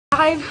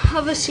I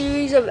have a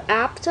series of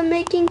apps I'm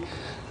making.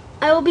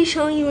 I will be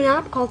showing you an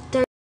app called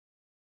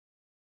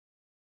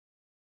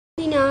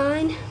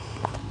 39,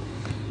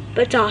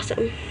 but it's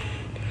awesome.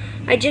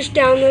 I just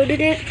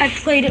downloaded it. I've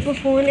played it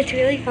before and it's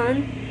really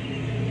fun.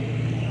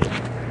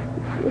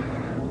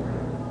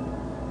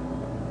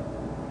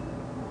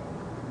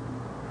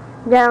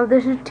 Now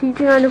this is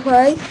teaching how to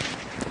play.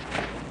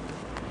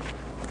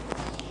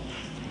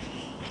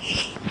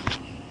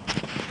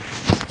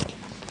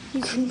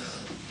 You can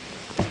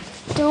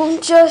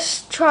don't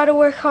just try to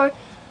work hard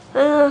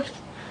and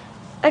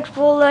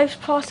explore life's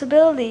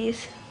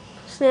possibilities.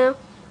 So now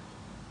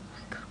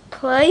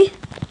play,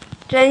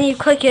 then you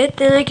click it,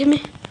 then I can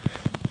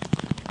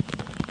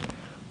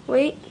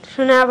wait.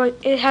 So now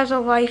it has a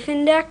life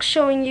index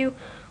showing you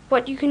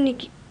what you can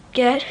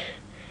get.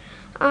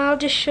 I'll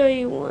just show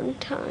you one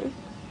time.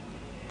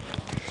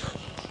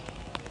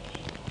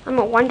 I'm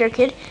a wonder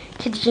kid,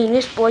 kid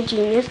genius, boy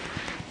genius,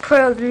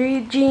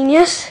 prairie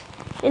genius,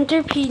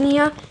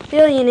 entrepreneur,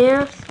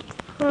 billionaire,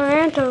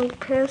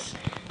 philanthropist.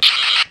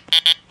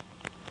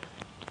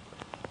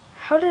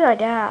 How did I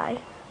die?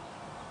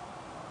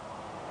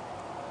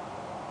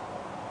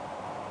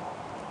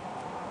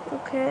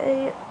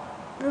 Okay,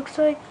 looks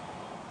like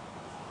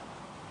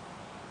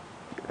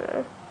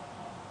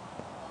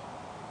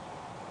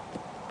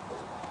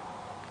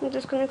I'm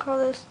just gonna call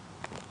this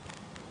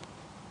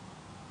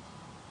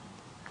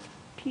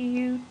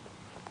YouTube.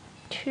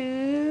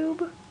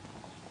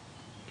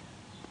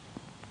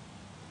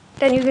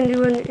 Then you can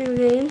do a new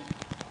game.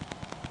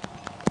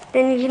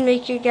 Then you can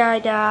make your guy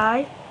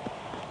die.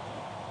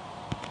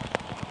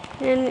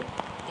 And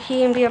he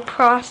can be a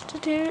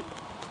prostitute,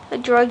 a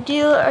drug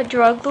dealer, a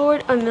drug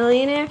lord, a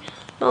millionaire,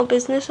 small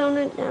business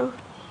owner. Now,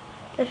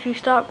 if you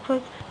stop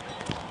click,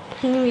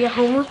 he can be a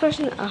homeless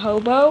person, a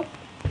hobo,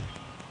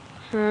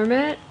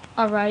 hermit,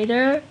 a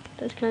writer.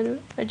 That's kind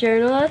of a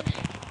journalist.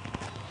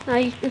 Now,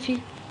 if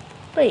you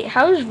wait,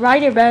 how is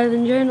writer better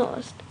than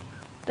journalist?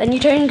 Then you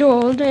turn into an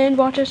old man,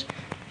 watches.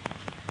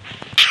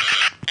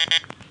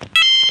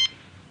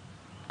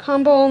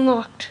 Combo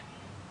unlocked.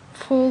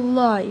 Full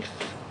life.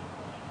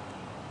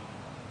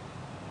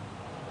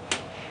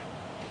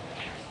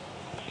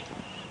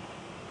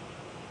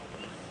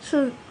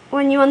 So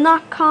when you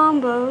unlock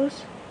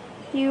combos,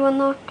 you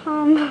unlock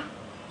combo.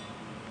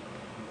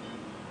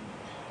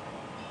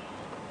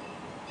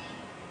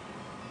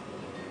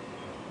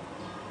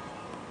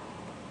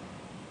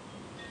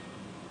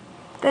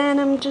 Then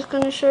I'm just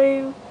going to show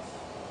you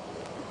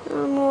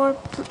more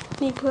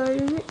me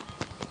playing it.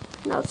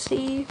 Now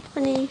see,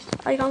 funny,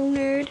 a young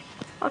nerd,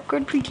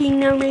 awkward preteen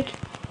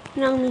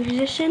now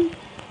musician,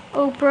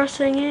 opera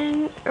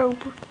singing,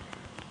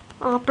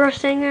 opera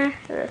singer,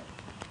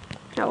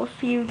 now a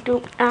few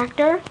dope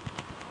actor,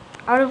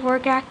 out of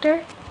work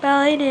actor,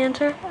 ballet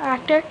dancer,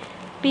 actor,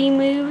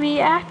 B-movie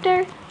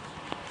actor.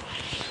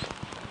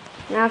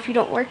 Now if you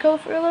don't work out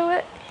for a little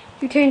bit,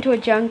 you turn into a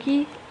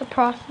junkie, a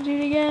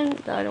prostitute again.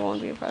 I don't want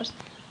to be a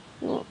prostitute.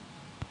 No.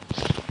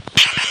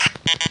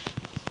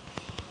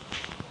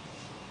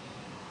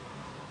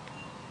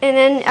 And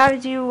then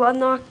as you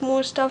unlock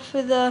more stuff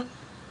for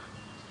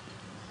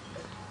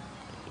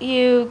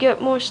you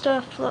get more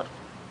stuff. Look,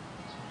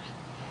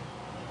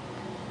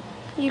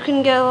 you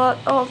can get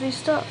all these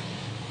stuff.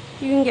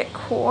 You can get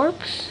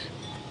corpse.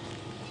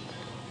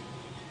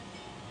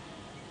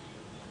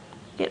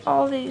 Get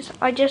all these.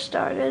 I just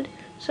started,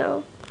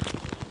 so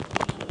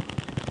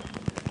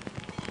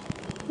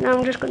now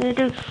I'm just gonna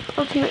do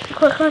ultimate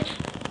quickly.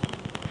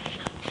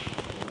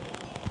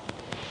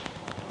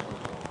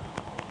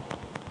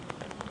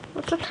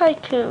 What's a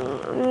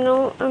tycoon?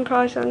 No, I'm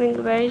probably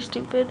sounding very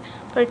stupid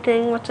by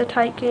saying what's a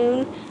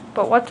tycoon,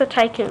 but what's a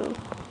tycoon?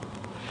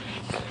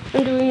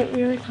 I'm doing it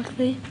really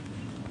quickly.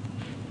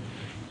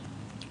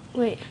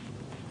 Wait,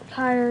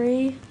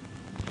 retiree.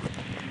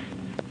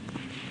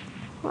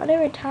 Why did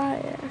I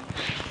retire?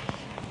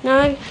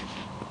 No.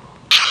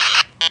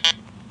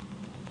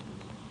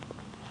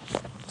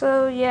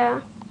 So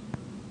yeah.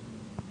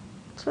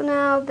 So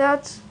now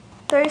that's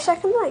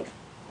 30-second life.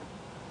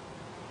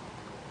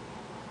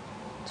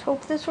 Let's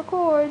hope this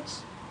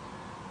records.